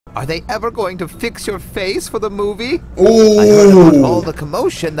Are they ever going to fix your face for the movie? Ooh. I heard about all the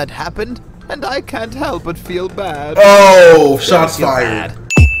commotion that happened, and I can't help but feel bad. Oh, shots fired.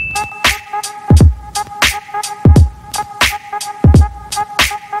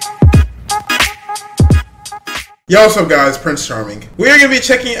 Yo, what's up guys, Prince Charming. We are going to be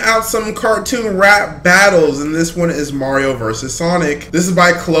checking out some cartoon rap battles, and this one is Mario vs. Sonic. This is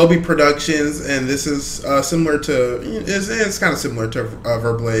by Kloby Productions, and this is similar to, it's kind of similar to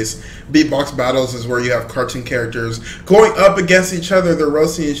Verblaze. Beatbox battles is where you have cartoon characters going up against each other, they're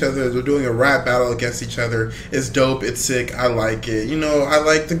roasting each other, they're doing a rap battle against each other. It's dope, it's sick, I like it. You know, I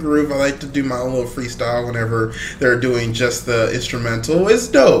like the groove, I like to do my own little freestyle whenever they're doing just the instrumental. It's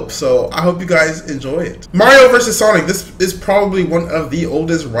dope, so I hope you guys enjoy it. Mario vs. Sonic, this is probably one of the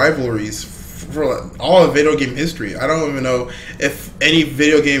oldest rivalries for all of video game history. I don't even know if any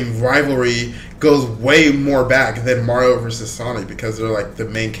video game rivalry goes way more back than Mario vs. Sonic, because they're like the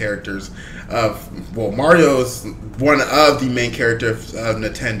main characters of, well, Mario is one of the main characters of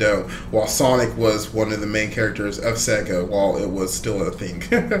Nintendo, while Sonic was one of the main characters of Sega while it was still a thing.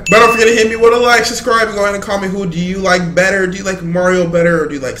 But don't forget to hit me with a like, subscribe, and go ahead and comment who do you like better. Do you like Mario better, or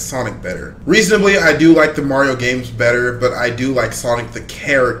do you like Sonic better? Reasonably, I do like the Mario games better, but I do like Sonic the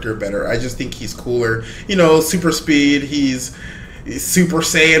character better. I just think he's cooler. You know, super speed, he's Super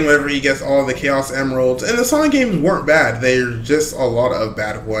Saiyan whenever he gets all the Chaos Emeralds. And the Sonic games weren't bad. They're just a lot of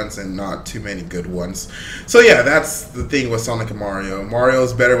bad ones and not too many good ones. So yeah, that's the thing with Sonic and Mario. Mario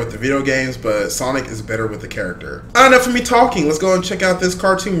is better with the video games, but Sonic is better with the character. Enough of me talking. Let's go and check out this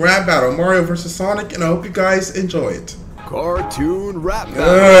cartoon rap battle, Mario vs. Sonic, and I hope you guys enjoy it. Cartoon rap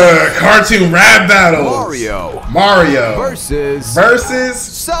battle. Cartoon rap battle. Mario versus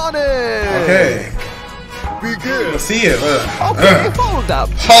Sonic. Okay. Begin. Let's see it. Okay, hold up.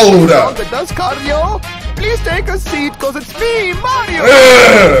 Hold up. That does cardio. Please take a seat, cause it's me, Mario.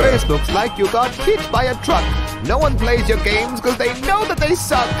 Your face looks like you got hit by a truck. No one plays your games cause they know that they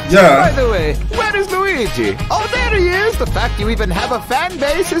suck. Yeah. By the way, where is Luigi? Oh, there he is. The fact you even have a fan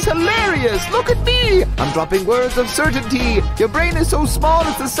base is hilarious. Look at me. I'm dropping words of certainty. Your brain is so small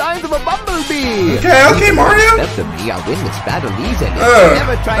it's the size of a bumblebee. Okay, Mario. Step to me, I'll win this battle easily.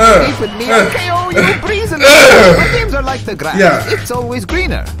 Never try to beat with me. I'll KO you breezily. My games are like the grass. Yeah. It's always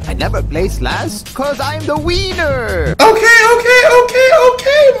greener. I never place last cause I'm the wiener. Okay.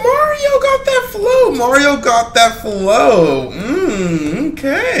 Mario got that flow.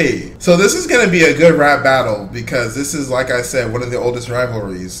 Okay. So this is going to be a good rap battle, because this is, like I said, one of the oldest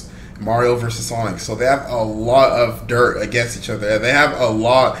rivalries. Mario versus Sonic. So they have a lot of dirt against each other. They have a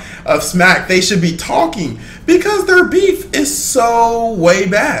lot of smack. They should be talking, because their beef is so way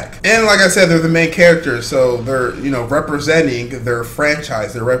back. And like I said, they're the main characters, so they're, you know, representing their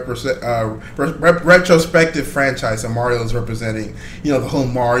franchise, their retrospective franchise. And Mario is representing, you know, the whole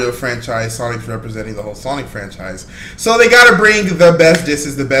Mario franchise. Sonic's representing the whole Sonic franchise. So they got to bring the best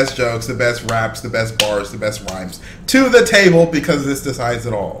disses, the best jokes, the best raps, the best bars, the best rhymes to the table, because this decides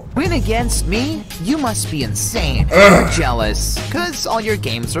it all. Win against me? You must be insane. You're jealous, cause all your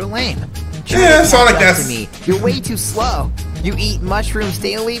games are lame. Yeah, Sonic, that's... me. You're way too slow. You eat mushrooms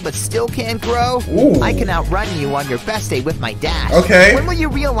daily, but still can't grow? Ooh. I can outrun you on your best day with my dash. Okay. When will you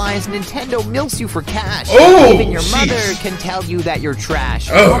realize Nintendo milks you for cash? Oh, even your mother can tell you that you're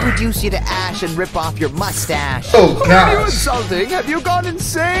trash. Oh. I'll reduce you to ash and rip off your mustache. Oh, Who gosh. are you insulting? Have you gone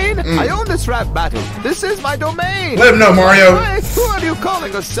insane? I own this rap battle. This is my domain. Let him know, Mario. Wait, who are you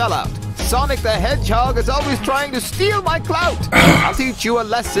calling a sellout? Sonic the Hedgehog is always trying to steal my clout. I'll teach you a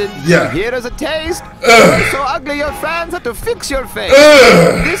lesson. Yeah. Here is a taste. You're so ugly your fans have to fix your face.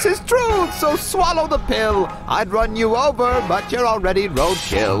 This is truth, so swallow the pill. I'd run you over, but you're already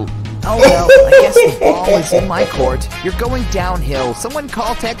roadkill. Oh well, I guess the ball is in my court. You're going downhill. Someone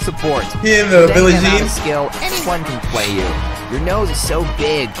call tech support. In the Dang, Billie I'm out Jean. of skill. Anyone can play you. Your nose is so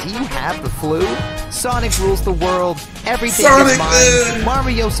big. Do you have the flu? Sonic rules the world. Everything Sonic, is mine.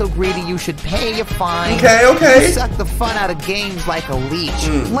 Mario so greedy you should pay a fine. Okay. You suck the fun out of games like a leech.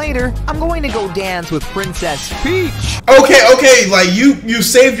 Later, I'm going to go dance with Princess Peach. Okay, like you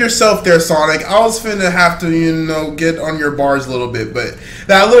saved yourself there, Sonic. I was finna have to, you know, get on your bars a little bit, but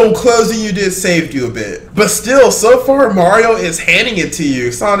that little closing you did saved you a bit. But still, so far Mario is handing it to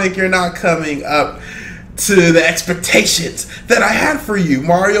you. Sonic, you're not coming up to the expectations that I had for you.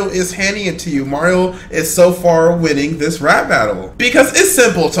 Mario is handing it to you. Mario is so far winning this rap battle. Because it's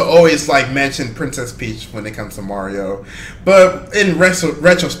simple to always like mention Princess Peach when it comes to Mario. But in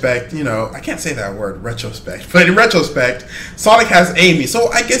retrospect, you know, I can't say that word, retrospect. But in retrospect, Sonic has Amy. So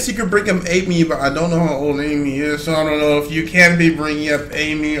I guess you could bring up Amy, but I don't know how old Amy is. So I don't know if you can be bringing up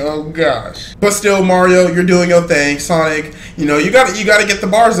Amy. Oh gosh. But still, Mario, you're doing your thing. Sonic, you know, you gotta get the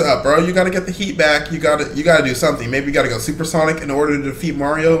bars up, bro. You gotta get the heat back. You gotta do something. Maybe you gotta go Supersonic in order to defeat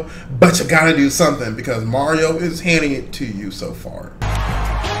Mario, but you gotta do something because Mario is handing it to you so far.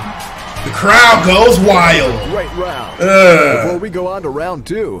 The crowd goes wild. Great round. Before we go on to round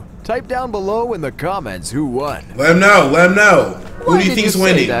 2, type down below in the comments who won. Let him know. Let him know. Who do you think is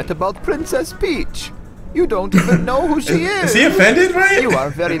winning? Why did you say that about Princess Peach? You don't even know who she is. Is he offended, right? You are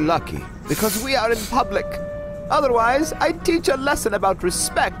very lucky because we are in public. Otherwise, I'd teach a lesson about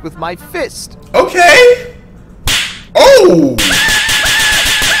respect with my fist. Okay. Oh!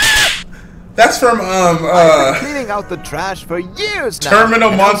 That's from I've been cleaning out the trash for years now.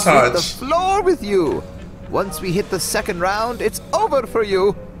 Terminal montage. I'll sweep the floor with you. Once we hit the second round, it's over for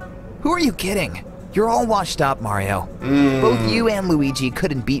you. Who are you kidding? You're all washed up, Mario. Both you and Luigi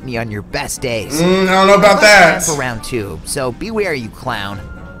couldn't beat me on your best days. I don't know about that. Let's plan for round 2, so beware, you clown.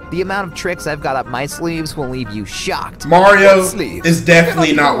 The amount of tricks I've got up my sleeves will leave you shocked. Mario is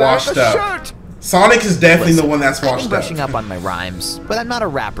definitely not washed up. Shirt. Sonic is definitely the one that's washed I'm up. brushing up on my rhymes, but I'm not a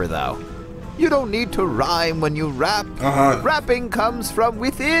rapper though. You don't need to rhyme when you rap. Rapping comes from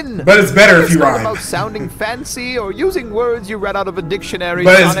within. But it's better if you rhyme. It's not about sounding fancy or using words you read out of a dictionary,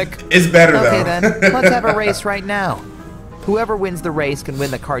 but Sonic. It's better though. Okay then, let's have a race right now. Whoever wins the race can win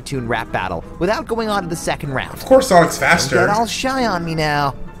the cartoon rap battle without going on to the second round. Of course Sonic's faster. Don't get all shy on me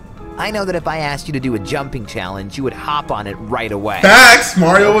now. I know that if I asked you to do a jumping challenge, you would hop on it right away. Facts!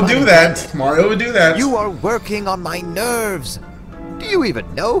 Mario will do that. Mario will do that. You are working on my nerves. Do you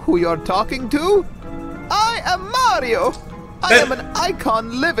even know who you're talking to? I am Mario. I am an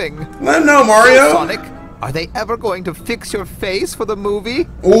icon living. Let him know, Mario. So, Sonic, are they ever going to fix your face for the movie?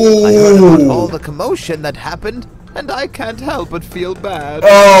 Ooh. I heard about all the commotion that happened, and I can't help but feel bad.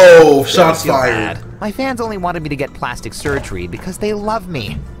 Oh, shots fired. My fans only wanted me to get plastic surgery because they love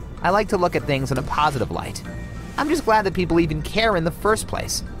me. I like to look at things in a positive light. I'm just glad that people even care in the first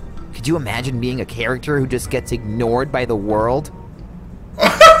place. Could you imagine being a character who just gets ignored by the world?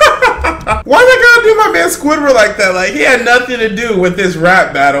 Why they gotta do my man Squidward like that? Like, he had nothing to do with this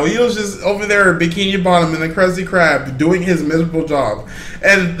rap battle. He was just over there at Bikini Bottom in the Krusty Krab doing his miserable job.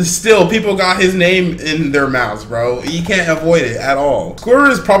 And still, people got his name in their mouths, bro. You can't avoid it at all. Squidward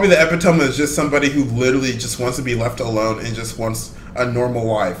is probably the epitome of just somebody who literally just wants to be left alone and just wants a normal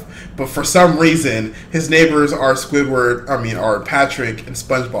life. But for some reason, his neighbors are are Patrick and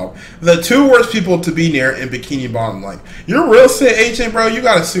SpongeBob. The two worst people to be near in Bikini Bottom. Like, you're a real estate agent, bro. You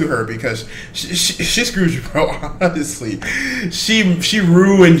gotta sue her because she screwed you, bro. Honestly, she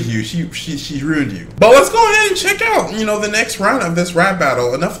ruined you. She ruined you. But let's go ahead and check out, you know, the next round of this rap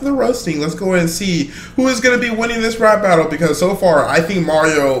battle. Enough of the roasting. Let's go ahead and see who is gonna be winning this rap battle, because so far I think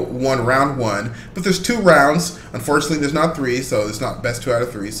Mario won round 1, but there's 2 rounds. Unfortunately, there's not 3, so it's not best 2 out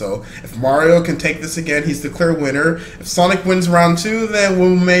of 3. So if Mario can take this again, he's the clear winner. If Sonic wins round 2, then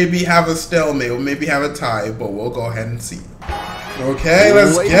we'll maybe have a stalemate. We'll maybe have a tie, but we'll go ahead and see. Okay,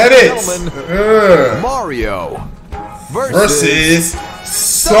 let's get it. Mario versus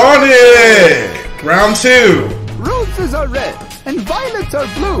Sonic. Round 2. Roses are red and violets are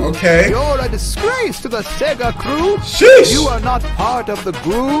blue. Okay. You're a disgrace to the Sega crew. Sheesh. You are not part of the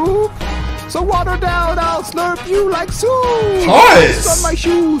group. So water down, I'll slurp you like soup. Pause. On my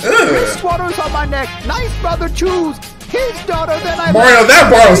shoes, wrist waters on my neck. Nice brother choose his daughter, then I. Mario,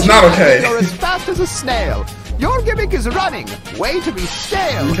 that bar was not okay. You're as fast as a snail. Your gimmick is running, way to be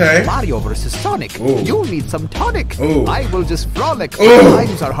stale. Okay. Mario versus Sonic. Ooh. You'll need some tonic. Ooh. I will just frolic. Ooh.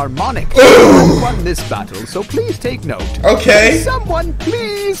 Rhymes are harmonic. Ooh. I won this battle, so please take note. Okay. Can someone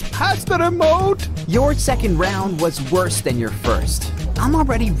please pass the remote? Your second round was worse than your first. I'm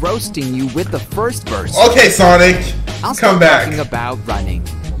already roasting you with the first verse. Okay, Sonic. I'll Come start back. talking about running.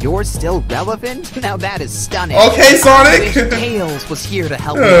 You're still relevant? Now that is stunning. Okay, Sonic. I wish Tails was here to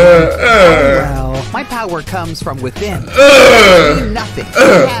help me. Well, my power comes from within. You do nothing.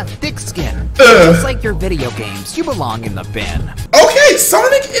 You have thick skin. Just like your video games, you belong in the bin. Okay,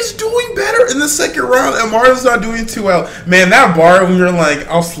 Sonic is doing better in the second round, and Mario's not doing too well. Man, that bar when you're like,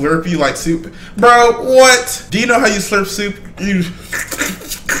 I'll slurp you like soup. Bro, what? Do you know how you slurp soup? You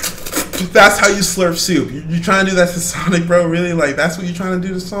That's how you slurp soup. You trying to do that to Sonic, bro? Really? Like, that's what you trying to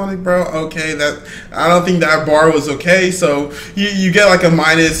do to Sonic, bro? Okay, I don't think that bar was okay. So you get like a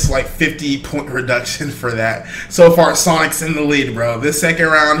minus like 50-point reduction for that. So far, Sonic's in the lead, bro. This second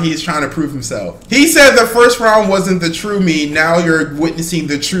round, he's trying to prove himself. He said the first round wasn't the true me. Now you're witnessing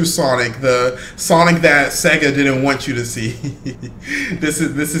the true Sonic, the Sonic that Sega didn't want you to see. This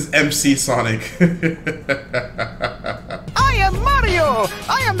is MC Sonic. I am Mario!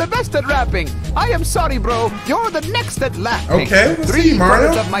 I am the best at rapping! I am sorry, bro. You're the next at laughing. Okay, let's see,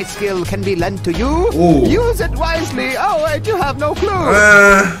 Mario. 3/4 of my skill can be lent to you. Ooh. Use it wisely. Oh, wait, you have no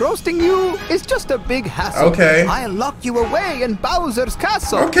clue. Roasting you is just a big hassle. Okay. I'll lock you away in Bowser's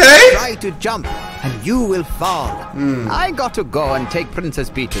castle. Okay. Try to jump, and you will fall. I got to go and take Princess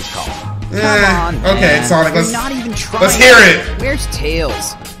Peach's call. Come on, man. Okay, Sonic, You're not even trying. let's hear it. Where's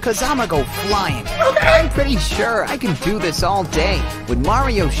Tails? Cause I'ma go flying. I'm pretty sure I can do this all day. When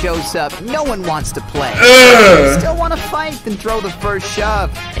Mario shows up, no one wants to play. Still wanna fight and throw the first shove.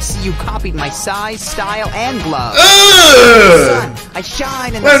 I see you copied my size, style, and glove. Son, I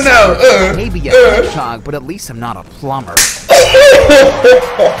shine in the sun. Maybe a hedgehog, but at least I'm not a plumber.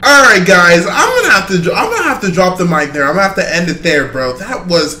 Alright guys, I'm gonna have to drop the mic there. I'm gonna have to end it there, bro. That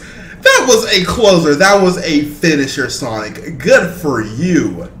was a closer. That was a finisher, Sonic. Good for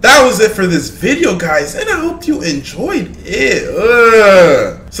you. That was it for this video, guys, and I hope you enjoyed it.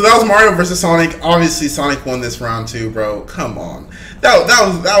 So that was Mario vs. Sonic. Obviously, Sonic won this round too, bro. Come on. That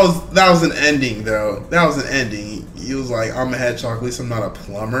was an ending, though. That was an ending. He was like, I'm a hedgehog, at least I'm not a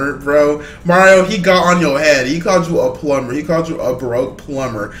plumber, bro. Mario, he got on your head. He called you a plumber. He called you a broke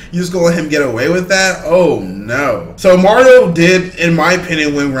plumber. You just gonna let him get away with that? Oh, no. So Mario did, in my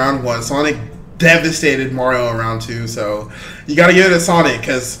opinion, win round 1. Sonic devastated Mario in round 2, so you gotta give it to Sonic,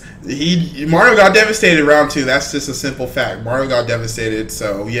 because Mario got devastated round 2. That's just a simple fact. Mario got devastated,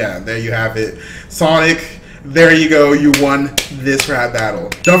 so yeah, there you have it. Sonic, there you go, you won this rap battle.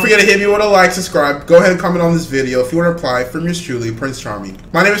 Don't forget to hit me with a like, subscribe, go ahead and comment on this video if you want to reply from yours truly, Prince Charming.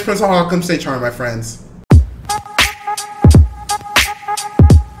 My name is Prince Hawkins. Stay charming, my friends.